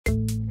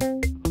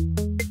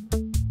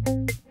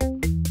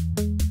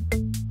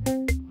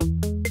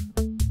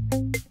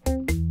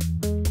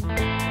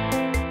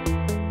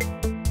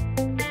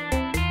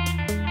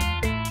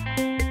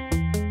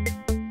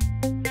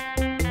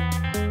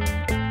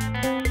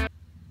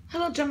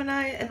Hello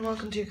Gemini, and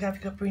welcome to your Coffee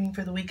Cup reading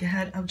for the week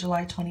ahead of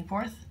July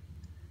 24th.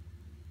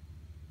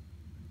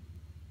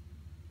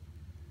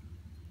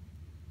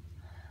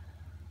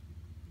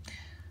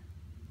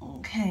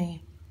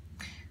 Okay,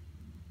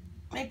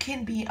 it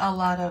can be a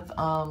lot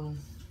of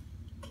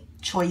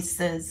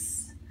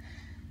choices,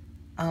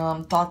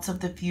 thoughts of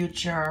the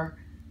future,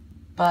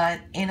 but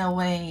in a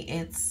way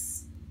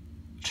it's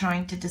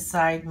trying to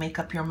decide, make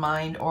up your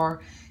mind,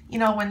 or you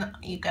know, when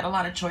you get a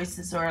lot of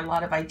choices or a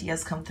lot of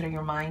ideas come through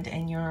your mind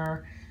and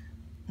you're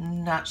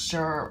not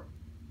sure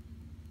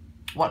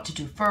what to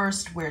do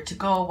first, where to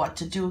go, what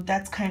to do,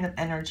 that's kind of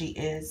energy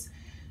is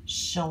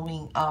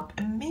showing up,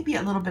 and maybe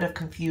a little bit of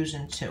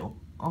confusion too.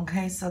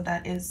 Okay, so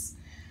that is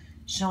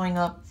showing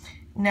up.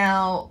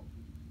 Now,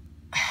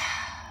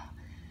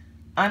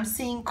 I'm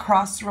seeing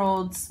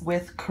crossroads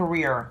with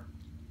career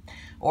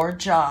or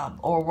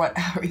job or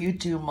whatever you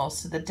do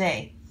most of the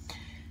day.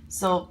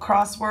 So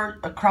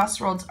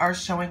crossroads are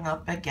showing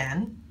up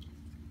again.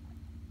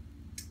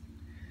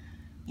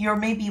 You're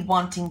maybe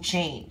wanting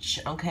change,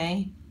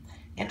 okay?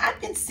 And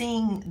I've been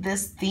seeing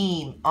this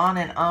theme on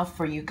and off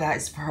for you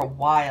guys for a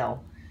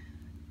while.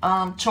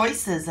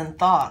 Choices and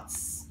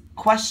thoughts,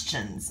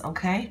 questions,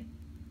 okay?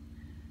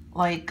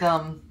 Like,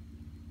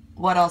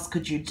 what else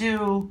could you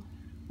do?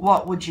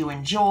 What would you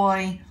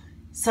enjoy?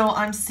 So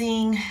I'm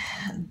seeing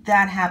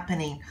that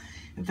happening.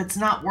 If it's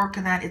not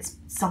working that, it's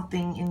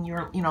something in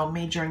your,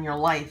 major in your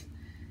life.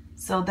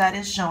 So that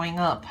is showing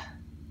up.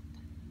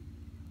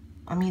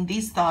 I mean,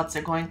 these thoughts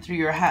are going through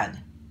your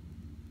head.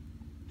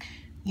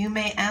 You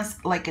may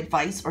ask like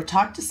advice or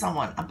talk to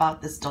someone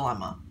about this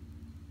dilemma.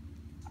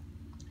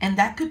 And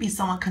that could be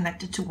someone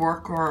connected to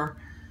work or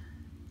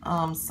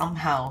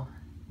somehow,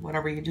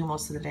 whatever you do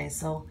most of the day.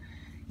 So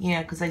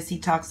yeah, because I see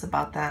talks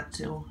about that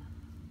too.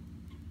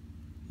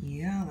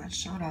 Yeah, that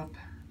showed up.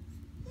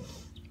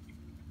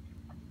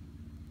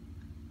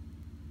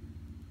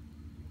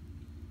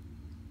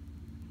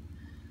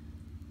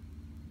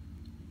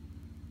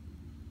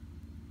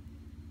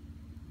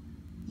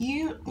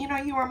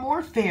 You are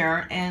more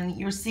fair and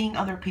you're seeing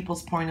other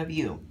people's point of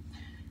view.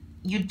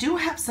 You do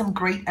have some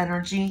great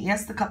energy.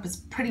 Yes, the cup is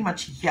pretty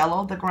much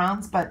yellow, the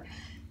grounds, but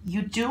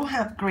you do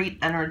have great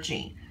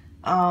energy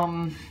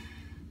and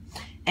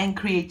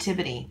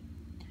creativity.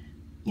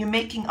 You're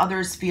making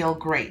others feel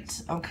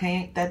great,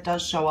 okay? That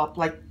does show up.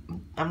 Like,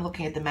 I'm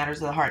looking at the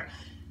matters of the heart.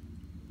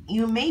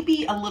 You may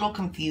be a little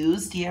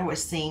confused, yeah, we're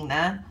seeing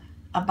that,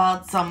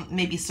 about some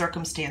maybe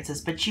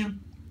circumstances, but you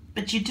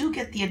do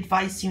get the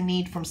advice you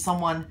need from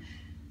someone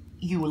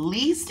you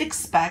least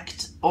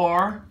expect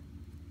or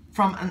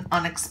from an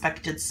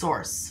unexpected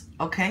source,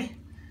 okay?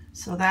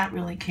 So that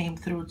really came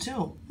through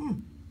too.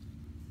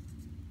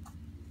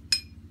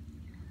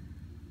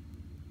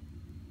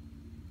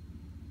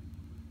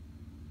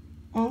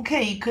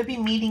 Okay, you could be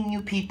meeting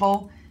new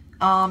people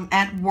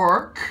at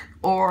work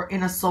or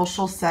in a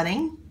social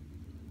setting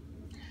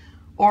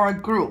or a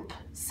group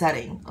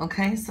setting,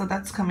 okay? So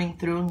that's coming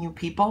through, new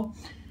people.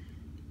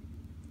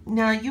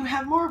 Now, you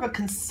have more of a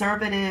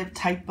conservative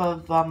type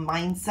of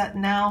mindset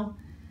now.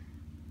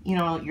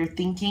 You're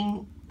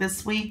thinking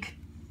this week.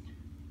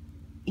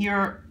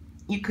 You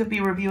could be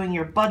reviewing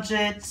your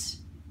budget,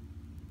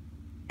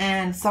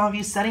 and some of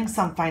you setting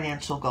some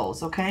financial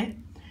goals, okay?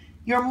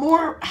 You're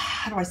more,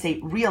 how do I say,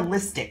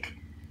 realistic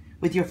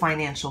with your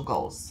financial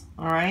goals,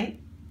 all right?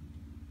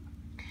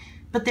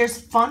 But there's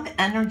fun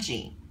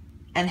energy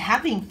and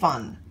having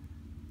fun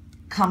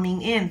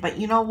coming in. But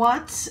you know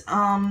what?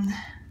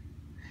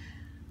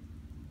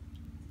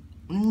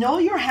 Know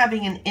you're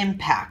having an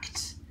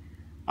impact,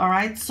 all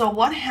right? So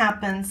what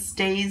happens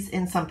stays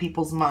in some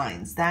people's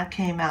minds. That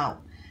came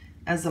out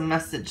as a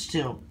message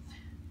too.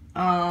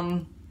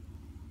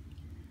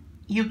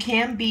 You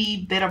can be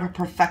a bit of a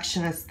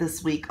perfectionist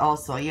this week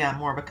also. Yeah,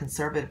 more of a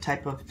conservative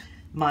type of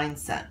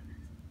mindset.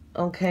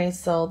 Okay,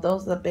 so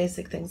those are the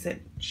basic things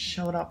that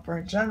showed up for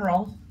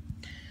general.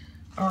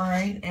 All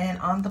right, and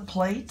on the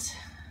plate,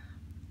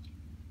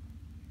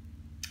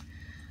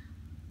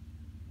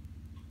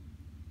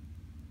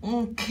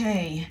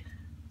 okay,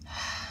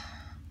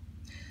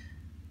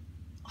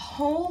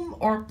 home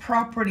or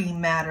property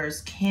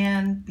matters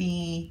can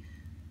be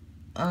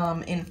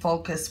in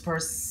focus for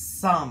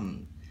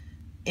some.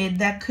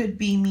 That could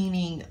be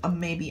meaning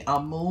maybe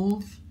a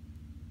move,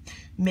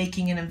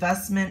 making an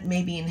investment,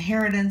 maybe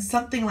inheritance,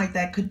 something like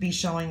that could be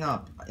showing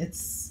up.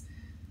 It's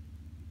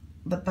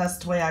the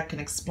best way I can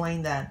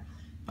explain that.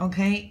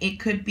 Okay, it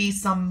could be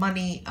some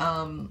money.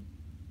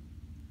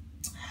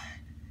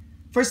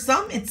 For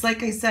some, it's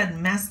like I said,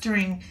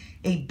 mastering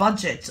a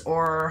budget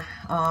or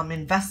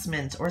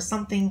investment or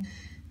something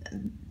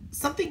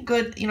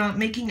good,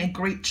 making a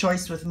great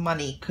choice with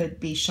money could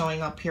be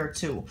showing up here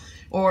too.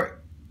 Or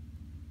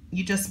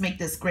you just make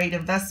this great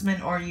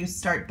investment, or you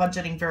start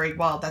budgeting very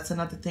well. That's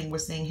another thing we're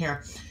seeing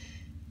here.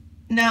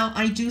 Now,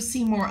 I do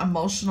see more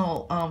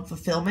emotional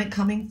fulfillment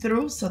coming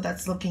through, so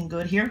that's looking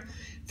good here.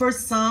 For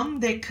some,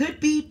 there could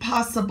be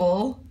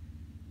possible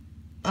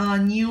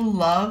new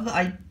love.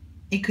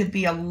 It could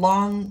be a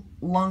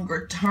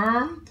longer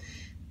term,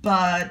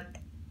 but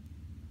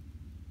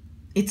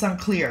it's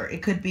unclear.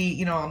 It could be,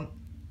 you know,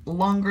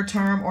 longer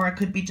term, or it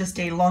could be just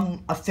a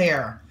long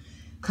affair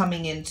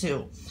coming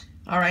into.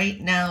 All right,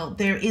 now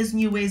there is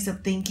new ways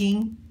of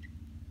thinking.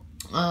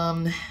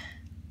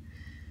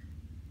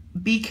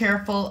 Be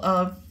careful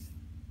of,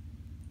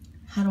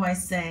 how do I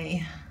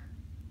say,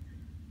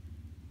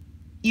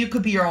 you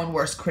could be your own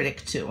worst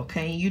critic too,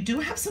 okay? You do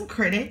have some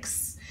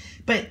critics,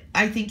 but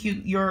I think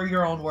you're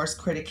your own worst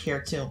critic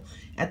here too.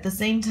 At the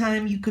same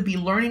time, you could be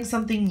learning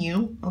something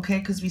new, okay?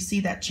 Because we see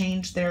that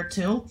change there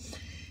too.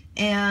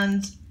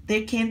 And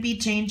there can be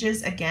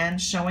changes, again,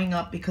 showing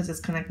up because it's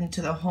connecting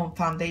to the home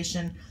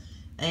foundation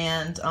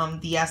and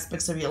the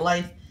aspects of your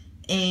life.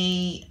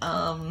 A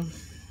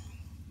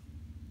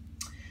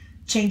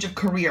change of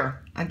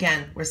career,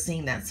 again, we're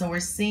seeing that. So we're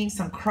seeing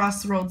some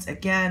crossroads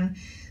again,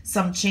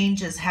 some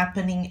changes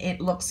happening.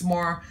 It looks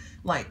more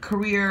like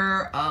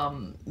career,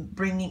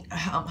 bringing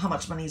how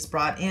much money is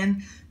brought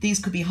in. These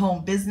could be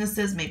home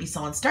businesses. Maybe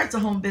someone starts a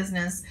home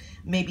business.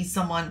 Maybe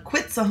someone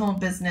quits a home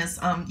business.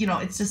 You know,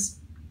 it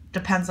just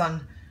depends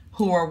on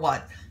who or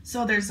what.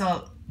 So there's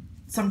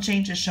some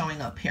changes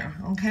showing up here,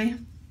 okay?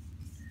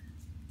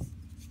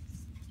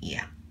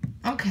 Yeah,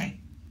 okay.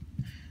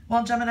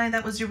 Well, Gemini,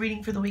 that was your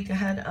reading for the week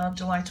ahead of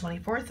July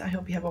 24th. I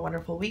hope you have a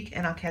wonderful week,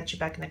 and I'll catch you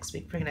back next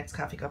week for your next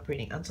Coffee Cup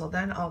reading. Until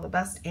then, all the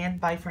best, and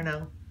bye for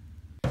now.